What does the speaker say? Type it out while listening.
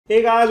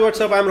Hey guys, what's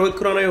up? I'm Rohit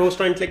Khurana, your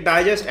host on Intellect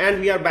Digest, and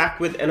we are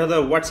back with another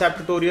WhatsApp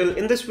tutorial.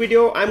 In this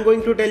video, I'm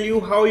going to tell you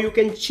how you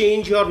can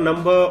change your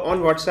number on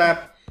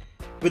WhatsApp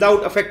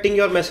without affecting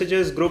your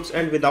messages, groups,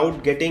 and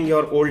without getting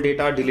your old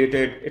data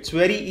deleted. It's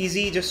very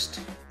easy.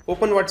 Just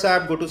open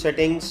WhatsApp, go to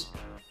settings.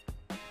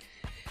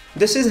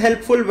 This is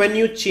helpful when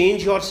you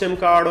change your SIM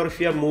card or if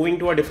you are moving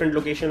to a different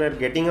location and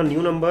getting a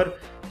new number.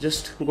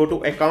 Just go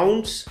to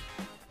accounts,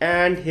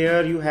 and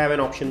here you have an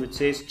option which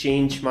says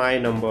change my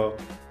number.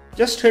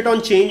 Just hit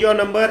on change your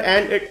number,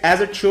 and as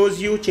it shows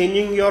you,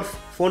 changing your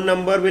phone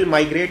number will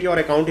migrate your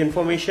account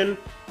information,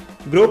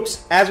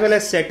 groups as well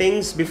as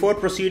settings. Before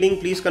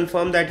proceeding, please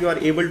confirm that you are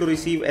able to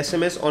receive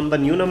SMS on the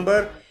new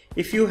number.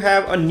 If you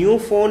have a new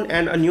phone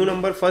and a new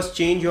number, first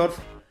change your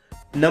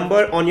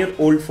number on your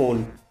old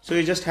phone. So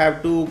you just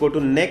have to go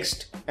to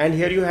next, and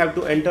here you have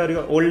to enter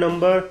your old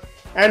number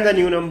and the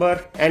new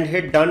number and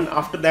hit done.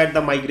 After that,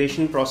 the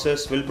migration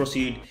process will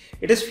proceed.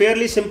 It is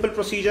fairly simple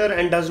procedure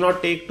and does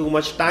not take too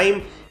much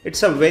time.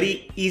 It's a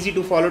very easy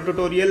to follow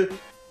tutorial.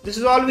 This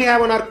is all we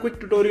have on our quick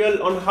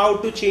tutorial on how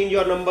to change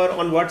your number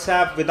on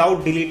WhatsApp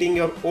without deleting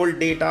your old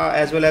data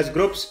as well as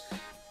groups.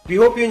 We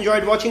hope you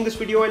enjoyed watching this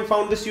video and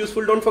found this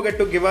useful. Don't forget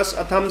to give us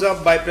a thumbs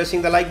up by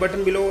pressing the like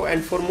button below,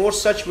 and for more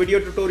such video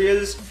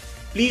tutorials,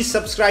 please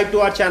subscribe to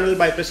our channel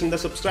by pressing the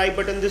subscribe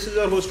button. This is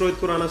your host Rohit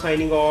Khurana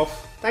signing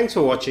off. Thanks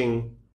for watching.